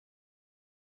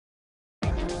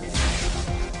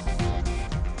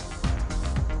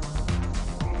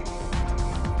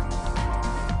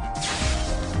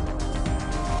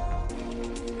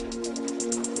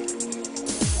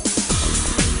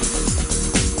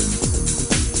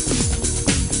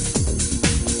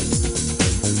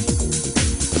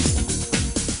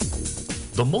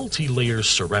The multi-layer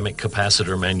ceramic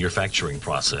capacitor manufacturing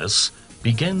process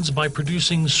begins by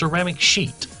producing ceramic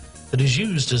sheet that is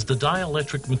used as the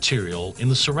dielectric material in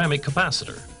the ceramic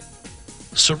capacitor.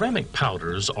 Ceramic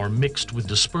powders are mixed with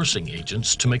dispersing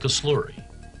agents to make a slurry.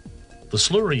 The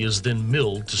slurry is then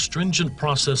milled to stringent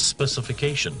process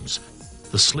specifications.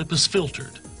 The slip is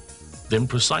filtered, then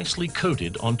precisely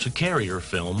coated onto carrier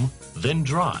film, then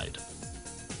dried.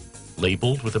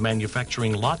 Labeled with a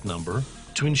manufacturing lot number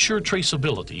to ensure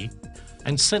traceability,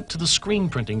 and sent to the screen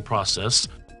printing process.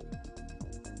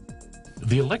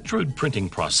 The electrode printing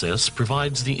process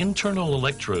provides the internal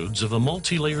electrodes of a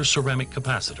multi-layer ceramic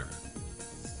capacitor.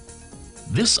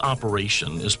 This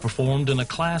operation is performed in a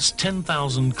class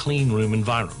 10,000 clean room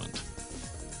environment.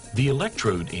 The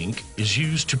electrode ink is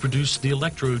used to produce the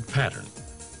electrode pattern.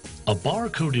 A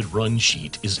bar-coded run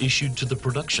sheet is issued to the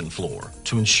production floor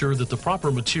to ensure that the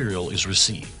proper material is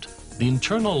received. The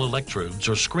internal electrodes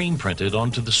are screen printed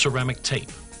onto the ceramic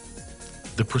tape.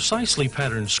 The precisely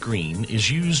patterned screen is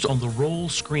used on the roll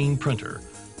screen printer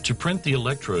to print the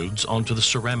electrodes onto the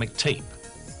ceramic tape.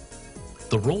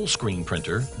 The roll screen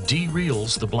printer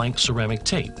de-reels the blank ceramic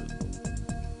tape,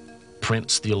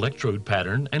 prints the electrode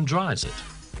pattern and dries it,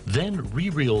 then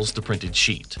re-reels the printed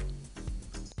sheet.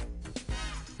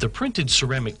 The printed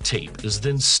ceramic tape is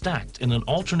then stacked in an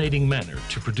alternating manner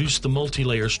to produce the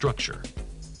multi-layer structure.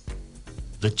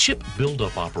 The chip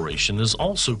buildup operation is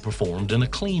also performed in a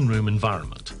clean room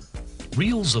environment.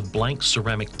 Reels of blank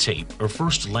ceramic tape are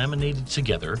first laminated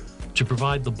together to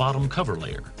provide the bottom cover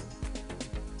layer.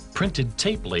 Printed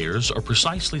tape layers are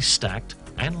precisely stacked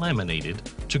and laminated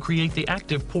to create the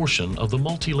active portion of the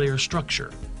multi-layer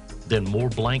structure. Then more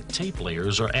blank tape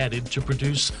layers are added to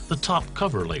produce the top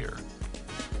cover layer.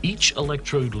 Each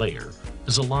electrode layer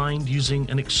is aligned using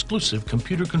an exclusive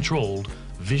computer-controlled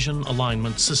vision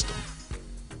alignment system.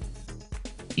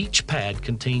 Each pad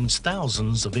contains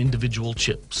thousands of individual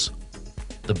chips.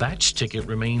 The batch ticket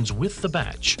remains with the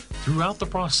batch throughout the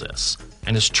process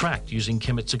and is tracked using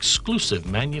KEMET's exclusive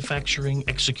manufacturing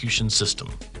execution system.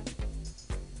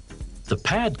 The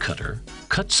pad cutter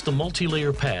cuts the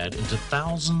multi-layer pad into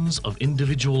thousands of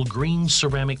individual green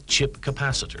ceramic chip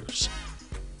capacitors.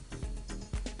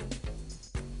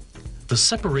 The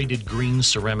separated green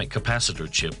ceramic capacitor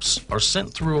chips are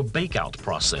sent through a bake-out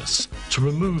process to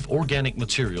remove organic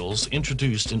materials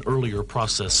introduced in earlier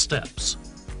process steps.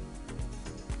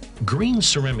 Green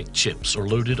ceramic chips are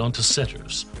loaded onto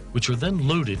setters, which are then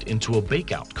loaded into a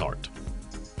bake-out cart.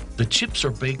 The chips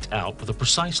are baked out with a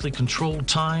precisely controlled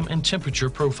time and temperature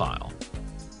profile.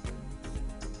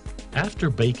 After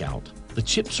bake-out, the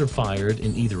chips are fired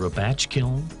in either a batch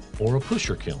kiln or a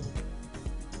pusher kiln.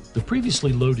 The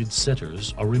previously loaded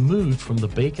setters are removed from the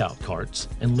bake-out carts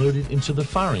and loaded into the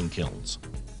firing kilns.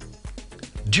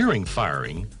 During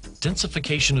firing,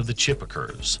 densification of the chip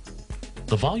occurs.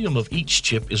 The volume of each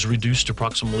chip is reduced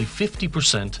approximately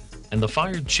 50%, and the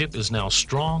fired chip is now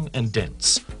strong and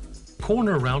dense.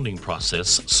 Corner rounding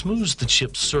process smooths the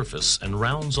chip's surface and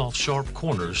rounds off sharp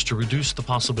corners to reduce the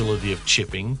possibility of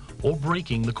chipping or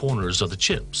breaking the corners of the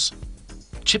chips.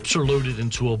 Chips are loaded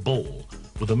into a bowl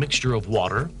with a mixture of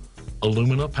water,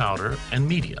 alumina powder, and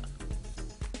media.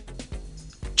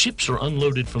 Chips are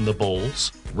unloaded from the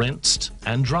bowls, rinsed,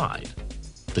 and dried.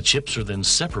 The chips are then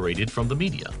separated from the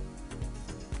media.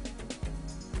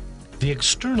 The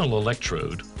external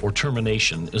electrode, or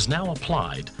termination, is now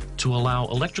applied to allow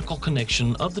electrical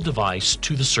connection of the device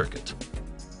to the circuit.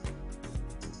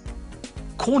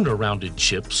 Corner-rounded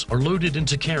chips are loaded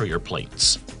into carrier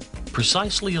plates.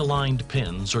 Precisely aligned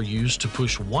pins are used to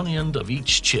push one end of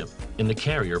each chip in the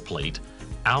carrier plate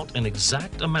out an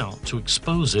exact amount to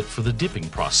expose it for the dipping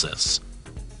process.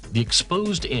 The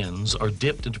exposed ends are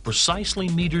dipped into precisely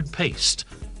metered paste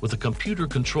with a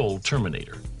computer-controlled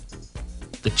terminator.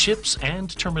 The chips and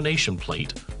termination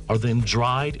plate are then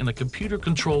dried in a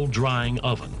computer-controlled drying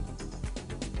oven.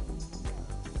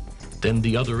 Then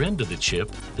the other end of the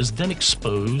chip is then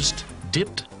exposed,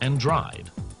 dipped, and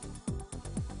dried.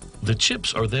 The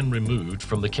chips are then removed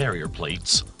from the carrier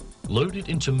plates, loaded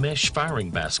into mesh firing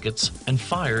baskets, and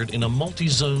fired in a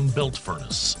multi-zone belt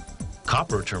furnace.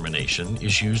 Copper termination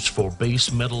is used for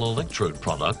base metal electrode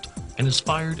product and is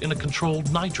fired in a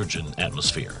controlled nitrogen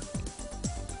atmosphere.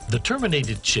 The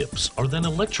terminated chips are then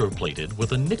electroplated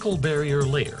with a nickel barrier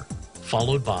layer,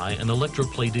 followed by an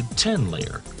electroplated tin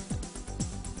layer.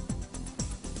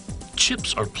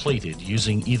 Chips are plated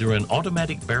using either an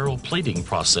automatic barrel plating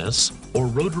process or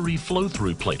rotary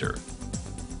flow-through plater.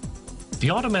 The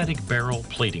automatic barrel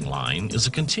plating line is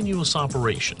a continuous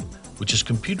operation which is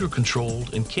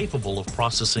computer-controlled and capable of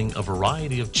processing a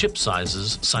variety of chip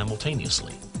sizes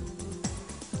simultaneously.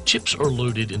 Chips are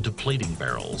loaded into plating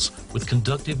barrels with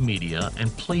conductive media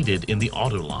and plated in the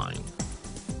auto line.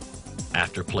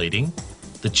 After plating,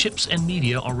 the chips and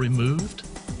media are removed,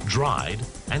 dried,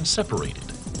 and separated.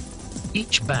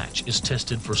 Each batch is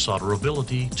tested for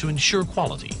solderability to ensure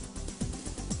quality.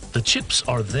 The chips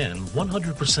are then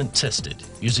 100% tested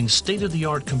using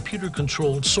state-of-the-art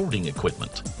computer-controlled sorting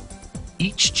equipment.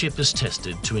 Each chip is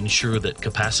tested to ensure that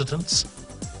capacitance,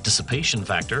 dissipation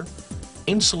factor,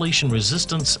 insulation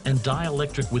resistance, and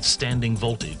dielectric withstanding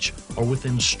voltage are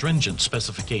within stringent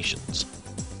specifications.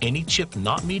 Any chip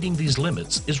not meeting these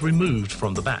limits is removed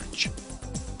from the batch.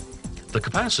 The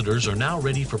capacitors are now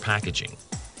ready for packaging.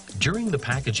 During the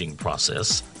packaging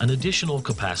process, an additional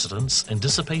capacitance and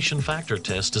dissipation factor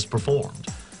test is performed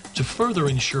to further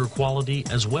ensure quality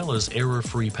as well as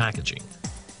error-free packaging.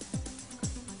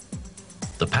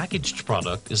 The packaged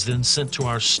product is then sent to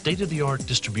our state-of-the-art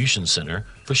distribution center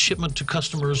for shipment to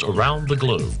customers around the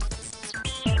globe.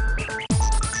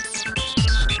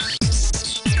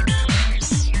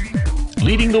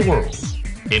 Leading the world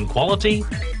in quality,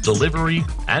 delivery,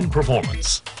 and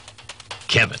performance.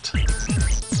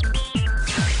 KEMET.